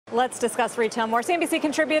Let's discuss retail more. CNBC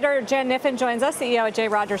contributor Jan Kniffen joins us, CEO at J.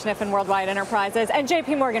 Rogers Kniffen Worldwide Enterprises, and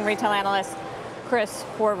JP Morgan retail analyst Chris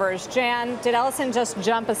Horvers. Jan, did Ellison just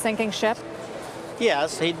jump a sinking ship?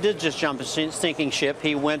 Yes, he did just jump a sinking ship.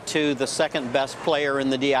 He went to the second best player in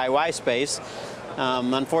the DIY space.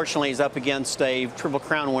 Unfortunately, he's up against a Triple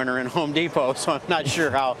Crown winner in Home Depot, so I'm not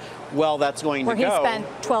sure how well that's going to go. Where he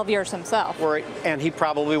spent 12 years himself. And he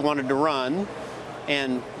probably wanted to run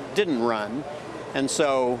and didn't run. And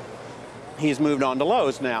so he's moved on to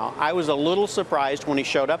Lowe's now. I was a little surprised when he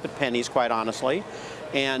showed up at Penney's, quite honestly,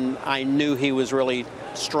 and I knew he was really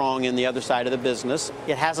strong in the other side of the business.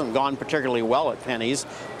 It hasn't gone particularly well at Penney's.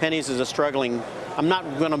 Penney's is a struggling, I'm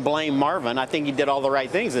not going to blame Marvin. I think he did all the right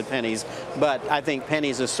things at Penney's, but I think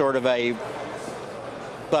Penney's is sort of a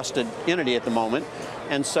busted entity at the moment.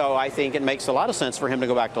 And so I think it makes a lot of sense for him to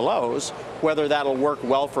go back to Lowe's. Whether that'll work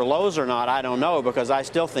well for Lowe's or not, I don't know, because I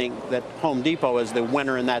still think that Home Depot is the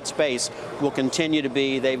winner in that space, will continue to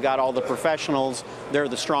be. They've got all the professionals. They're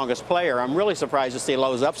the strongest player. I'm really surprised to see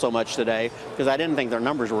Lowe's up so much today, because I didn't think their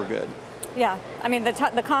numbers were good. Yeah, I mean, the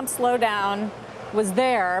comp slowdown was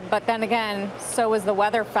there, but then again, so was the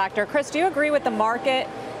weather factor. Chris, do you agree with the market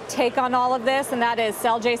take on all of this, and that is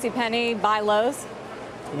sell JCPenney, buy Lowe's?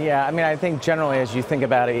 Yeah, I mean, I think generally as you think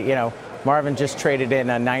about it, you know, Marvin just traded in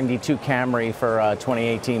a 92 Camry for a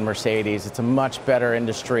 2018 Mercedes. It's a much better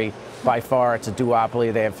industry by far. It's a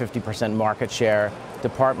duopoly. They have 50% market share.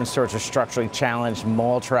 Department stores are structurally challenged,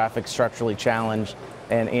 mall traffic structurally challenged,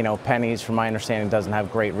 and, you know, Penney's, from my understanding, doesn't have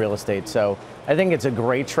great real estate. So I think it's a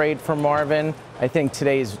great trade for Marvin. I think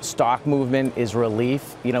today's stock movement is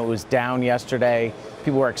relief. You know, it was down yesterday.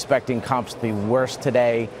 People were expecting comps to be worse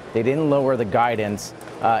today. They didn't lower the guidance,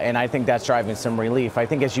 and I think that's driving some relief. I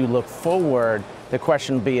think as you look forward, the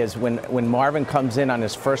question will be is when Marvin comes in on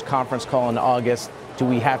his first conference call in August, do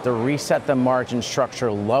we have to reset the margin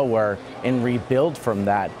structure lower and rebuild from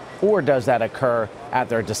that? Or does that occur at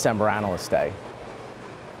their December Analyst Day?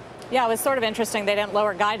 Yeah, it was sort of interesting they didn't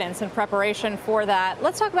lower guidance in preparation for that.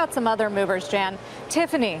 Let's talk about some other movers, Jan.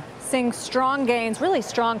 Tiffany seeing strong gains, really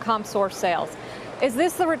strong comp store sales. Is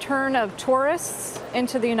this the return of tourists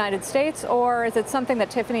into the United States, or is it something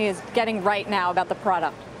that Tiffany is getting right now about the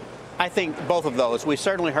product? I think both of those. We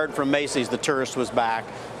certainly heard from Macy's the tourist was back.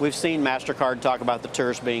 We've seen MasterCard talk about the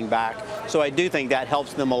tourist being back. So I do think that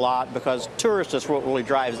helps them a lot, because tourists is what really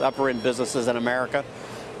drives upper end businesses in America.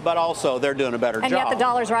 But also they're doing a better job. And yet the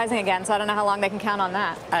dollar's rising again, so I don't know how long they can count on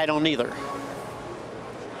that. I don't either.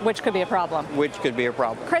 Which could be a problem. Which could be a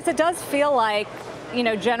problem. Chris, it does feel like, you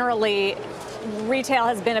know, generally retail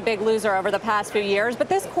has been a big loser over the past few years, but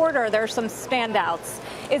this quarter there's some standouts.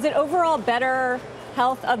 Is it overall better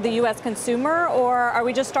health of the U.S. consumer, or are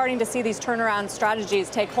we just starting to see these turnaround strategies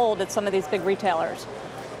take hold at some of these big retailers?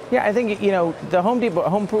 Yeah, I think, you know, the Home Depot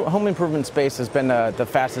home improvement space has been the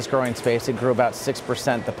fastest growing space. It grew about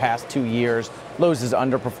 6% the past 2 years. Lowe's has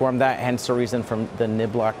underperformed that, hence the reason from the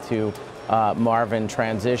Niblock to Marvin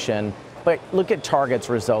transition. But look at Target's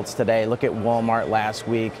results today. Look at Walmart last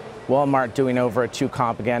week. Walmart doing over a 2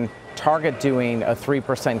 comp again. Target doing a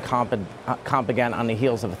 3% comp again on the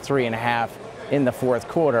heels of a 3.5 in the fourth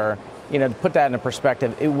quarter. You know, to put that into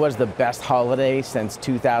perspective, it was the best holiday since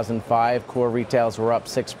 2005. Core retails were up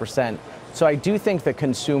 6%. So I do think the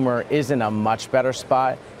consumer is in a much better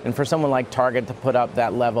spot. And for someone like Target to put up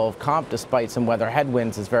that level of comp despite some weather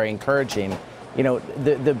headwinds is very encouraging. You know,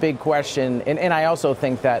 the big question, and I also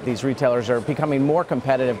think that these retailers are becoming more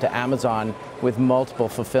competitive to Amazon with multiple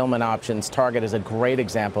fulfillment options. Target is a great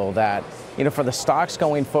example of that. You know, for the stocks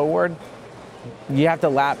going forward, you have to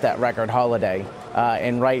lap that record holiday.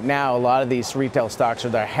 And right now, a lot of these retail stocks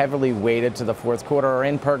they're heavily weighted to the fourth quarter or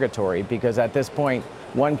in purgatory, because at this point,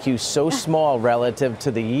 1Q is so small relative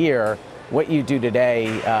to the year. What you do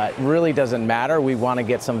today really doesn't matter. We want to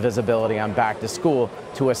get some visibility on back to school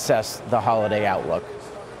to assess the holiday outlook.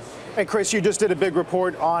 Hey, Chris, you just did a big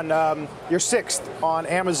report on your 6th on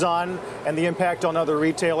Amazon and the impact on other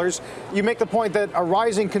retailers. You make the point that a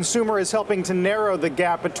rising consumer is helping to narrow the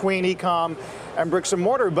gap between e-com and bricks and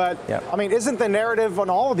mortar. But, yep. I mean, isn't the narrative on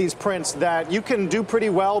all of these prints that you can do pretty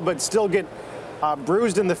well but still get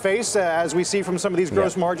bruised in the face, as we see from some of these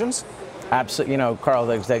gross margins? Absolutely. You know, Carl,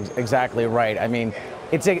 that's exactly right. I mean,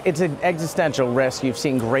 it's an existential risk. You've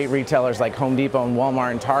seen great retailers like Home Depot and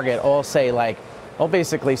Walmart and Target all say, like, I'll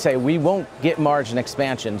basically say we won't get margin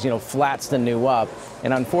expansions, you know, flat's the new up.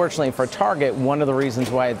 And unfortunately for Target, one of the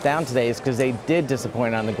reasons why it's down today is because they did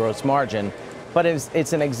disappoint on the gross margin. But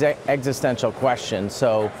it's an existential question.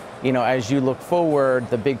 So, you know, as you look forward,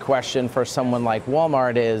 the big question for someone like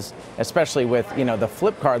Walmart is, especially with, you know, the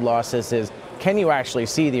flip card losses, is can you actually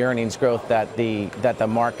see the earnings growth that the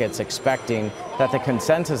market's expecting, that the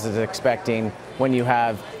consensus is expecting, when you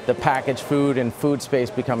have the packaged food and food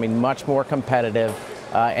space becoming much more competitive,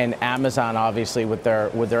 and Amazon, obviously, with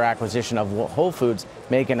their acquisition of Whole Foods,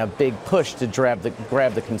 making a big push to grab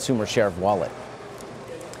the consumer share of wallet?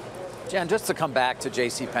 Jan, just to come back to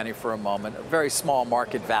JCPenney for a moment, a very small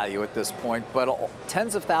market value at this point, but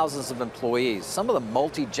tens of thousands of employees, some of them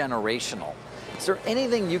multi-generational. Is there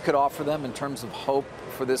anything you could offer them in terms of hope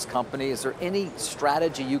for this company? Is there any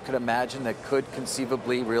strategy you could imagine that could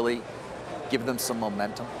conceivably really give them some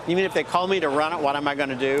momentum? You mean if they call me to run it, what am I going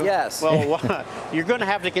to do? Yes. Well, you're going to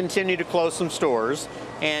have to continue to close some stores,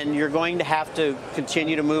 and you're going to have to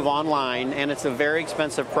continue to move online, and it's a very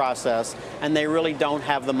expensive process, and they really don't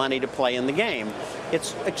have the money to play in the game.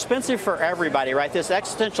 It's expensive for everybody, right? This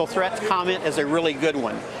existential threat comment is a really good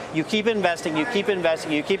one. You keep investing, you keep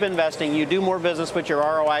investing, you keep investing, you do more business, but your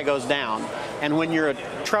ROI goes down. And when you're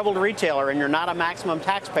a troubled retailer and you're not a maximum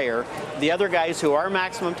taxpayer, the other guys who are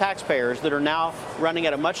maximum taxpayers that are now running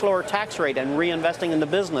at a much lower tax rate and reinvesting in the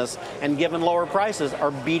business and given lower prices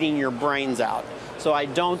are beating your brains out. So I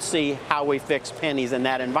don't see how we fix Penney's in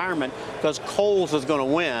that environment, because Kohl's is going to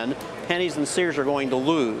win. Penney's and Sears are going to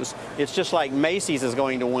lose. It's just like Macy's is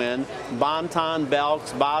going to win. Bon-Ton,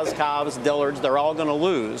 Belk's, Boscov's, Dillard's, they're all going to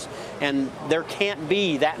lose. And there can't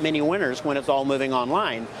be that many winners when it's all moving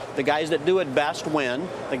online. The guys that do it best win.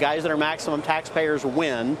 The guys that are maximum taxpayers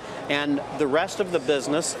win. And the rest of the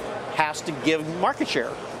business has to give market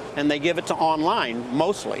share. And they give it to online,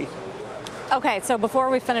 mostly. Okay, so before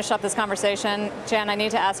we finish up this conversation, Jan, I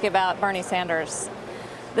need to ask you about Bernie Sanders.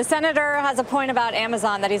 The senator has a point about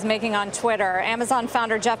Amazon that he's making on Twitter. Amazon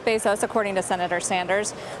founder Jeff Bezos, according to Senator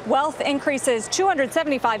Sanders, wealth increases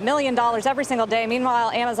 $275 million every single day.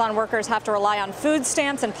 Meanwhile, Amazon workers have to rely on food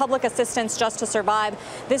stamps and public assistance just to survive.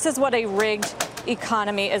 This is what a rigged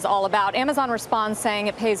economy is all about. Amazon responds saying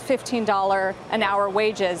it pays $15 an hour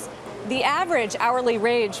wages. The average hourly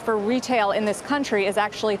wage for retail in this country is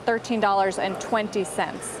actually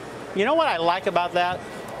 $13.20. You know what I like about that?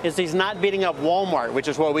 Is he's not beating up Walmart, which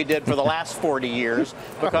is what we did for the last 40 years,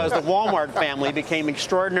 because the Walmart family became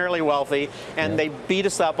extraordinarily wealthy, and they beat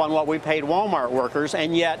us up on what we paid Walmart workers,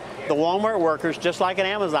 and yet the Walmart workers, just like at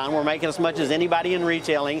Amazon, were making as much as anybody in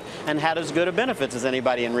retailing and had as good of benefits as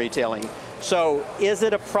anybody in retailing. So is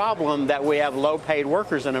it a problem that we have low-paid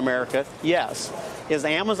workers in America? Yes. Is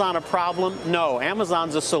Amazon a problem? No.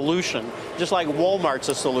 Amazon's a solution, just like Walmart's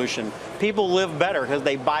a solution. People live better because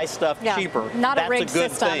they buy stuff cheaper. Not That's a rigged a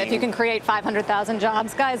good system thing. If you can create 500,000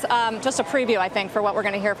 jobs. Guys, just a preview, I think, for what we're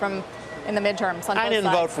going to hear from in the midterms on both I didn't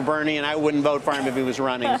sides. vote for Bernie, and I wouldn't vote for him if he was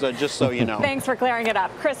running, so just so you know. Thanks for clearing it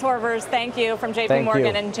up. Chris Horvers, thank you, from JP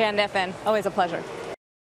Morgan, and Jan Kniffen. Always a pleasure.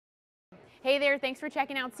 Hey there, thanks for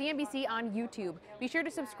checking out CNBC on YouTube. Be sure to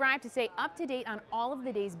subscribe to stay up to date on all of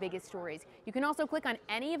the day's biggest stories. You can also click on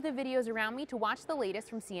any of the videos around me to watch the latest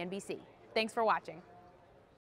from CNBC. Thanks for watching.